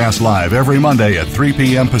broadcast live every Monday at 3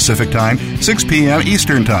 p.m. Pacific Time, 6 p.m.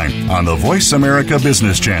 Eastern Time on the Voice America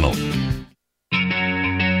Business Channel.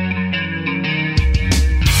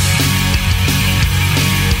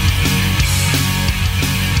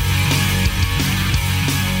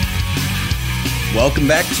 Welcome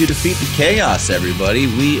back to Defeat the Chaos, everybody.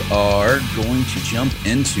 We are going to jump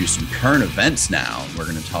into some current events now. We're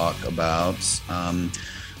going to talk about,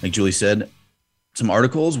 like Julie said, some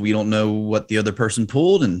articles. We don't know what the other person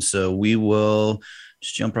pulled, and so we will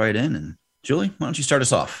just jump right in. And Julie, why don't you start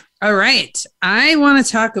us off? All right. I want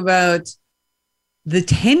to talk about the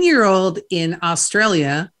 10-year-old in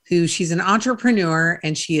Australia who she's an entrepreneur,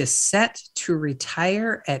 and she is set to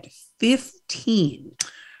retire at 15.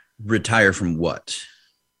 Retire from what?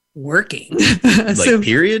 Working. Like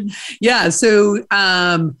period? Yeah. So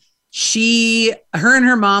her and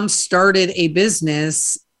her mom started a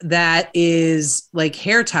business that is like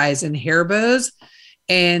hair ties and hair bows.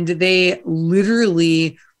 And they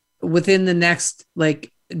literally within the next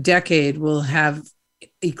like decade will have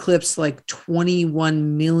eclipsed like $21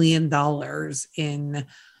 million in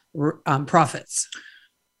profits.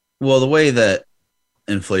 Well, the way that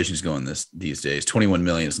inflation's going these days, 21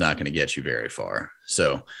 million is not going to get you very far.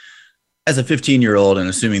 So as a 15-year-old, and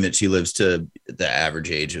assuming that she lives to the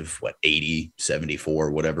average age of 80,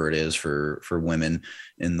 74, whatever it is for women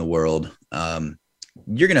in the world,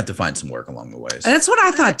 you're going to have to find some work along the way. So that's what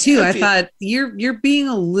I thought too. I thought you're being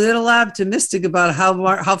a little optimistic about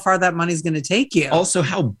how far that money's going to take you. Also,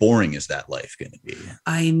 how boring is that life going to be?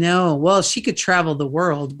 I know. Well, she could travel the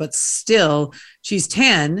world, but still she's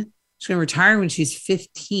 10. She's going to retire when she's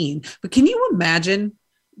 15. But can you imagine?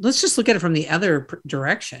 Let's just look at it from the other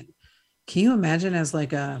direction. Can you imagine as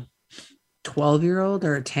like a 12-year-old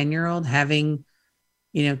or a 10-year-old having,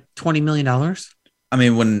 $20 million? I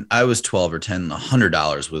mean, when I was 12 or 10,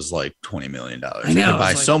 $100 was like $20 million. I know. You could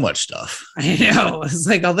buy so much stuff. I know. It's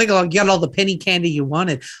like, I think I'll get all the penny candy you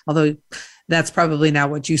wanted. Although that's probably not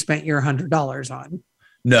what you spent your $100 on.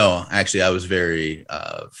 No, actually, I was very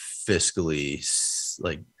fiscally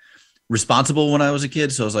responsible when I was a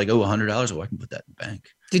kid. So I was like, $100. Oh, I can put that in the bank.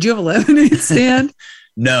 Did you have a lemonade stand?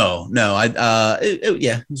 No.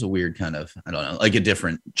 It was a weird kind of, I don't know, like a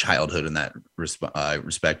different childhood in that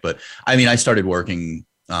respect. But I mean, I started working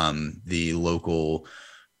the local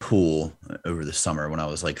pool over the summer when I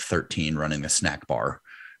was like 13, running a snack bar.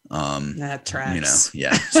 That tracks.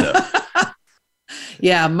 Yeah. So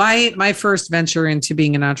yeah, my first venture into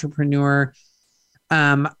being an entrepreneur,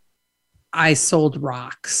 I sold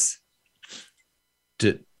rocks.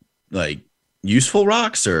 Like useful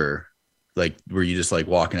rocks, or like were you just like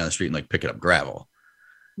walking down the street and like picking up gravel?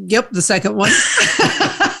 Yep, the second one.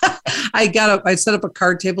 I set up a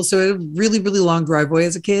card table, so it was a really, really long driveway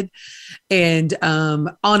as a kid, and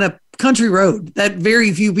on a country road that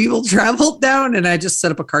very few people traveled down, and I just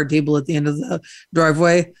set up a card table at the end of the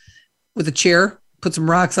driveway with a chair, put some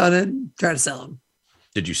rocks on it, and try to sell them.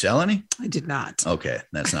 Did you sell any? I did not. Okay,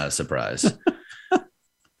 that's not a surprise.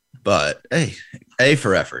 But hey, A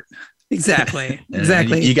for effort. Exactly.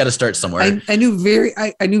 Exactly. You got to start somewhere. I knew very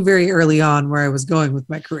early on where I was going with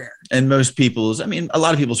my career. And a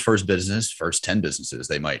lot of people's first 10 businesses,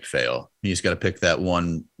 they might fail. You just got to pick that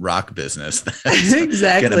one rock business that's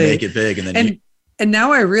exactly going to make it big. And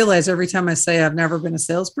now I realize every time I say I've never been a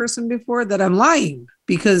salesperson before that I'm lying,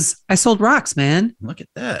 because I sold rocks, man. Look at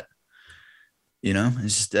that.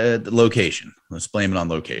 It's just the location. Let's blame it on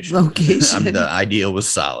location. The idea was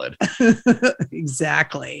solid.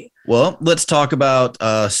 Exactly. Well, let's talk about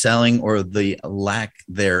selling, or the lack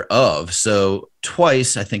thereof. So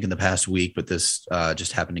twice, I think in the past week, but this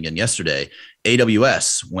just happened again yesterday,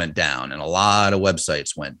 AWS went down and a lot of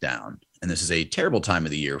websites went down. And this is a terrible time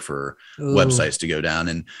of the year for websites to go down.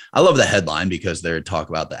 And I love the headline because they're talk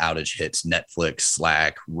about the outage hits Netflix,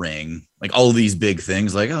 Slack, Ring, like all of these big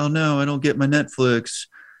things like, oh no, I don't get my Netflix.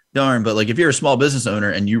 Darn. But like, if you're a small business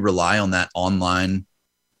owner and you rely on that online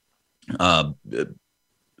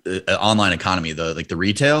economy, the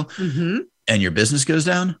retail, and your business goes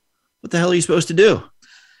down, what the hell are you supposed to do?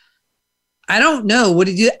 I don't know. What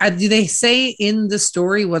do they say in the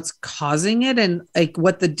story what's causing it, and like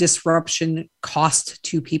what the disruption cost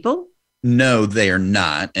to people? No, they are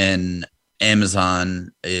not. And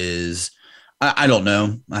Amazon is I don't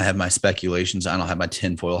know. I have my speculations. I don't have my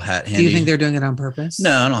tinfoil hat handy. Do you think they're doing it on purpose?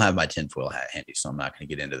 No, I don't have my tinfoil hat handy, so I'm not going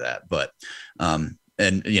to get into that. But,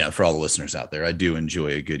 and for all the listeners out there, I do enjoy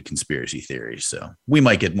a good conspiracy theory. So we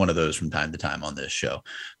might get one of those from time to time on this show.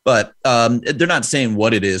 But they're not saying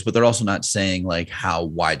what it is, but they're also not saying like how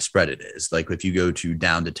widespread it is. Like if you go to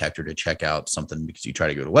Down Detector to check out something because you try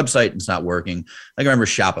to go to a website and it's not working. Like I remember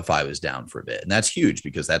Shopify was down for a bit, and that's huge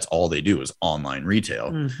because that's all they do is online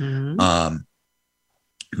retail. Mm-hmm.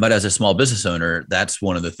 But as a small business owner, that's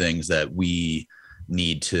one of the things that we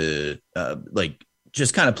need to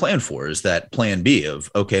just kind of plan for, is that plan B of,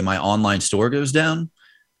 okay, my online store goes down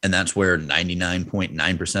and that's where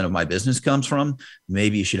 99.9% of my business comes from.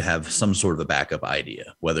 Maybe you should have some sort of a backup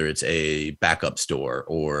idea, whether it's a backup store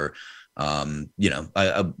or,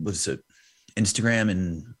 what's it? Instagram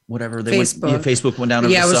and whatever Facebook went down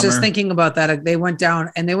over the summer. I was just thinking about that. They went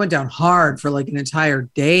down hard for like an entire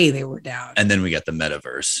day. They were down. And then we got the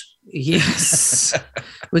metaverse. Yes.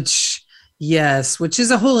 which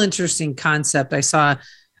is a whole interesting concept. I saw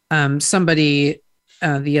somebody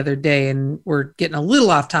the other day, and we're getting a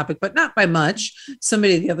little off topic, but not by much.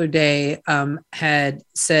 Somebody the other day had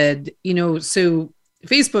said, so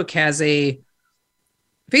Facebook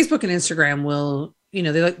and Instagram will,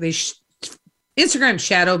 Instagram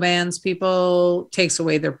shadow bans people, takes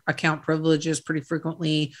away their account privileges pretty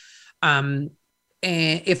frequently. And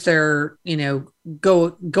if they're,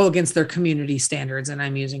 go against their community standards, and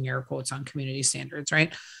I'm using air quotes on community standards,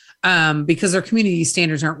 right? Because their community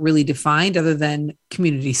standards aren't really defined other than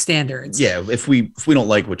community standards. Yeah. If we don't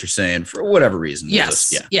like what you're saying for whatever reason.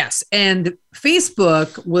 Yes. And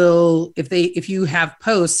Facebook will, if you have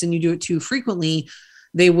posts and you do it too frequently,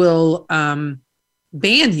 they will,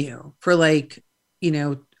 ban you for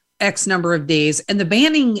X number of days. And the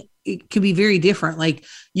banning, it can be very different. Like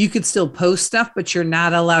you could still post stuff, but you're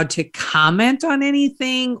not allowed to comment on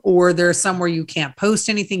anything, or there's somewhere you can't post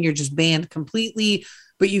anything. You're just banned completely,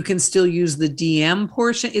 but you can still use the DM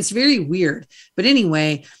portion. It's very weird, but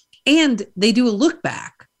anyway, and they do a look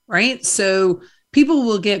back, right? So people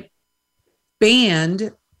will get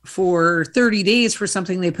banned for 30 days for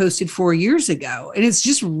something they posted 4 years ago. And it's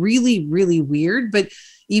just really, really weird. But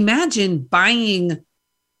imagine buying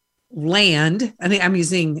land, I think I'm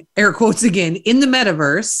using air quotes again, in the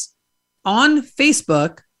metaverse on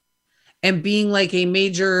Facebook and being like a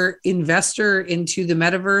major investor into the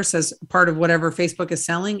metaverse as part of whatever Facebook is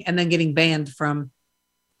selling, and then getting banned from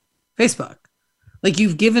Facebook. Like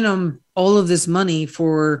you've given them all of this money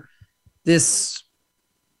for this.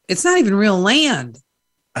 It's not even real land.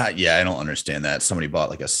 I don't understand that. Somebody bought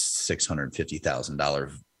like a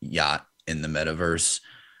 $650,000 yacht in the metaverse.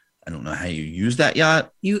 I don't know how you use that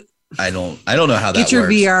yacht. I don't know how that works. Get your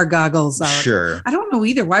VR goggles out. Sure. I don't know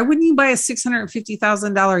either. Why wouldn't you buy a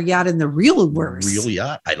 $650,000 yacht in the real universe? Real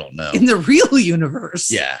yacht? I don't know. In the real universe.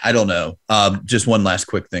 Yeah, I don't know. Just one last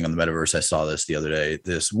quick thing on the metaverse. I saw this the other day.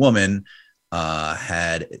 This woman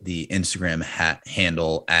had the Instagram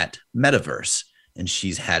handle at Metaverse. And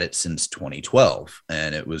she's had it since 2012.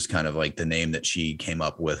 And it was kind of like the name that she came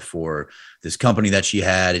up with for this company that she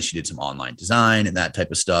had. And she did some online design and that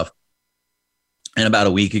type of stuff. And about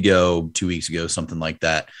a week ago, 2 weeks ago, something like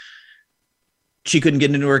that, she couldn't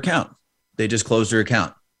get into her account. They just closed her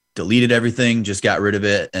account, deleted everything, just got rid of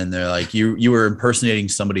it. And they're like, you were impersonating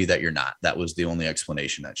somebody that you're not. That was the only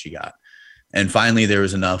explanation that she got. And finally, there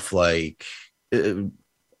was enough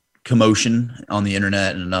commotion on the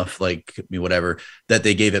internet and enough whatever that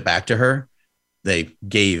they gave it back to her.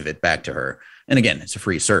 And again, it's a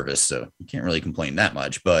free service, so you can't really complain that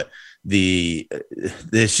much. But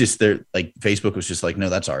it's just Facebook was just like, no,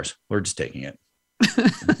 that's ours. We're just taking it.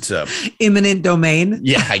 So eminent domain.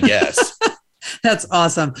 Yeah, I guess. That's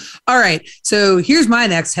awesome. All right. So here's my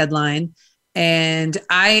next headline. And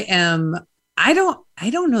I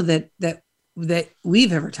don't know that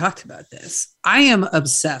we've ever talked about this. I am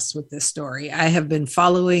obsessed with this story. I have been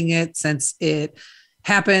following it since it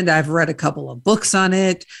happened. I've read a couple of books on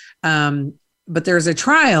it. But there's a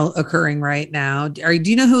trial occurring right now. Do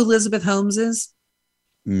you know who Elizabeth Holmes is?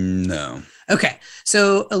 No. Okay.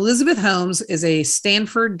 So Elizabeth Holmes is a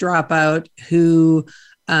Stanford dropout who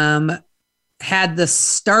had the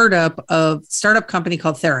startup company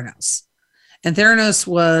called Theranos. And Theranos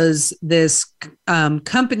was this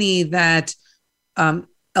company that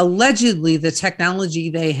allegedly the technology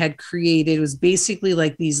they had created was basically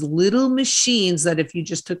like these little machines that if you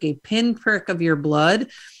just took a pinprick of your blood,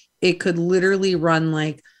 it could literally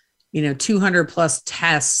run 200 plus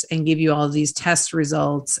tests and give you all of these test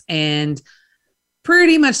results. And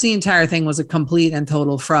pretty much the entire thing was a complete and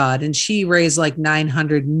total fraud. And she raised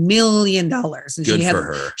 $900 million. And Good for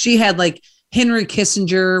her. She had Henry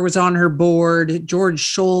Kissinger was on her board. George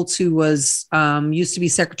Shultz, who was used to be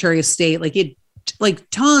Secretary of State, like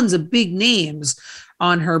tons of big names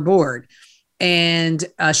on her board. And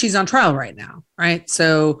she's on trial right now, right?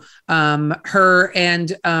 So her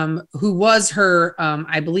and who was her,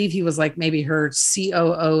 I believe he was like maybe her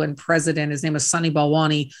COO and president. His name was Sunny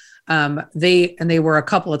Balwani. They were a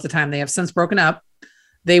couple at the time. They have since broken up.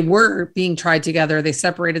 They were being tried together. They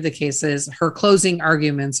separated the cases. Her closing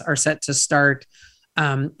arguments are set to start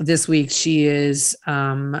this week. She is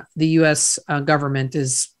the U.S. government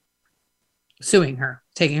is suing her,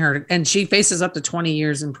 taking her, and she faces up to 20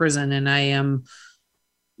 years in prison. And I am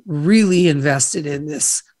really invested in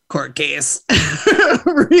this court case,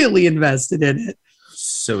 really invested in it.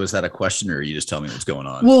 So is that a question, or are you just telling me what's going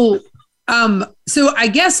on? Well, so I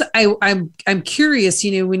guess I'm curious,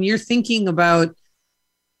 when you're thinking about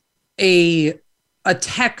a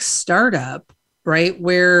tech startup, right,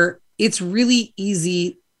 where it's really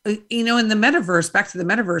easy, in the metaverse, back to the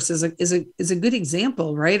metaverse is a good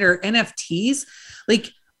example, right? Or NFTs, like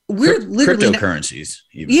we're literally cryptocurrencies.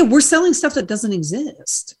 We're selling stuff that doesn't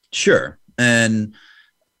exist. Sure. And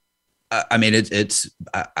I mean, it's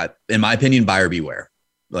in my opinion, buyer beware.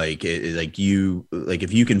 Like if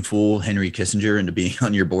you can fool Henry Kissinger into being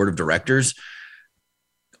on your board of directors,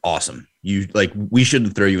 awesome. We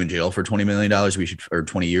shouldn't throw you in jail for $20 million. Or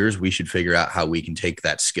 20 years. We should figure out how we can take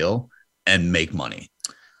that skill and make money.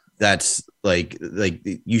 That's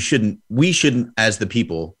we shouldn't, as the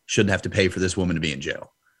people, shouldn't have to pay for this woman to be in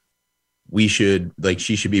jail. We should,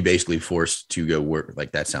 she should be basically forced to go work.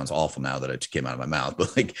 Like, that sounds awful now that it came out of my mouth,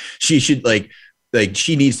 but she should,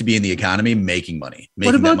 she needs to be in the economy making money.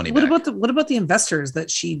 What about the investors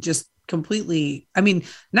that she just completely,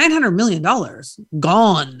 $900 million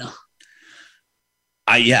gone.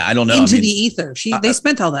 I don't know. Into the ether. They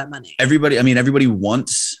spent all that money. Everybody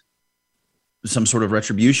wants some sort of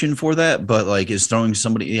retribution for that, but is throwing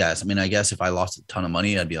somebody. Yes. I guess if I lost a ton of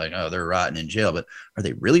money, I'd be like, oh, they're rotting in jail, but are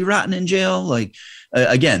they really rotting in jail? She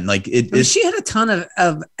had a ton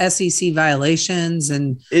of SEC violations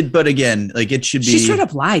but again, it should be, she straight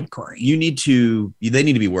up lied, Corey. They need to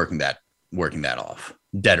be working that off.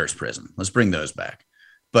 Debtor's prison. Let's bring those back.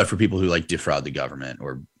 But for people who defraud the government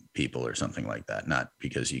or people or something like that, not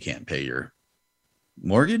because you can't pay your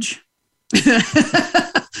mortgage.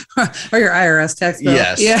 Or your IRS tax bill.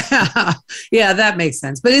 Yes. Yeah, that makes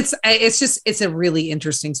sense. But it's a really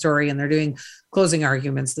interesting story, and they're doing closing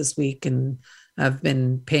arguments this week, and I've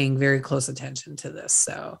been paying very close attention to this.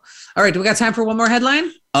 So, all right, do we got time for one more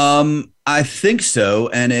headline? I think so,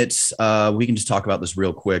 and it's we can just talk about this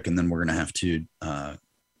real quick, and then we're gonna have to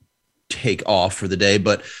take off for the day.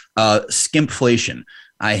 But skimpflation.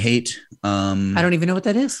 I hate. I don't even know what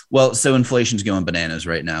that is. Well, so inflation's going bananas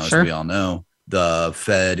right now, as we all know. The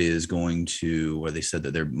Fed is going to, where they said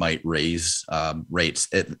that they might raise rates.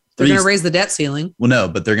 They're going to raise the debt ceiling. Well, no,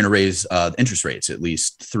 but they're going to raise interest rates at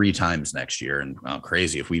least 3 times next year. And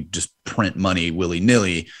crazy, if we just print money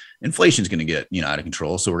willy-nilly, inflation's going to get out of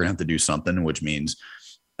control. So we're going to have to do something, which means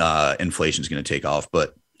inflation's going to take off,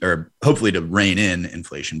 or hopefully to rein in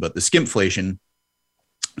inflation. But the skimpflation,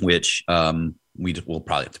 which we'll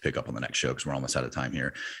probably have to pick up on the next show because we're almost out of time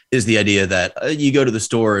here, is the idea that you go to the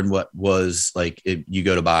store and what was you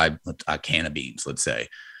go to buy a can of beans, let's say,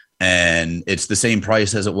 and it's the same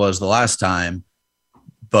price as it was the last time,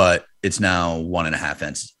 but it's now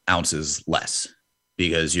 1.5 ounces less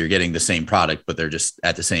because you're getting the same product, but they're just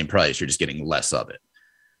at the same price. You're just getting less of it.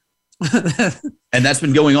 And that's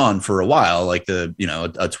been going on for a while. A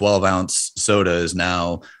 12-ounce soda is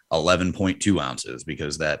now 11.2 ounces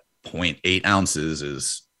because that 0.8 ounces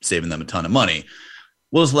is saving them a ton of money.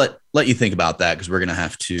 We'll just let you think about that because we're going to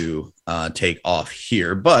have to take off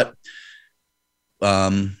here. But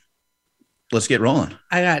let's get rolling.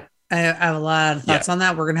 I have a lot of thoughts on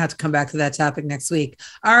that. We're going to have to come back to that topic next week.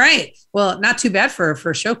 All right. Well, not too bad for a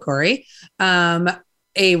first show, Corey.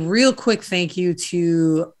 A real quick thank you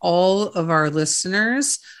to all of our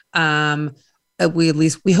listeners. We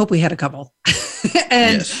hope we had a couple.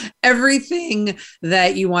 And everything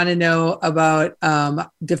that you want to know about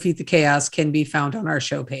Defeat the Chaos can be found on our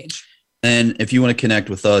show page. And if you want to connect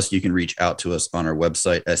with us, you can reach out to us on our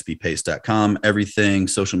website, sbpace.com. Everything,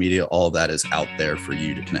 social media, all of that is out there for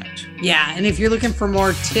you to connect. Yeah. And if you're looking for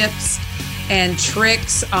more tips and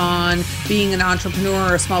tricks on being an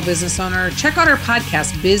entrepreneur or a small business owner, check out our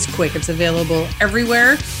podcast, Biz Quick. It's available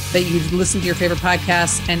everywhere that you listen to your favorite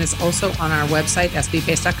podcasts, and it's also on our website,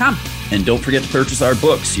 sbpace.com. And don't forget to purchase our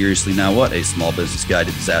book, Seriously Now What? A Small Business Guide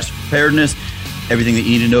to Disaster Preparedness. Everything that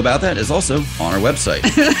you need to know about that is also on our website.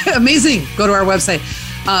 Amazing. Go to our website.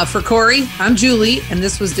 For Corey, I'm Julie, and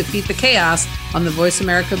this was Defeat the Chaos on the Voice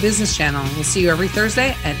America Business Channel. We'll see you every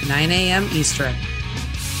Thursday at 9 a.m. Eastern.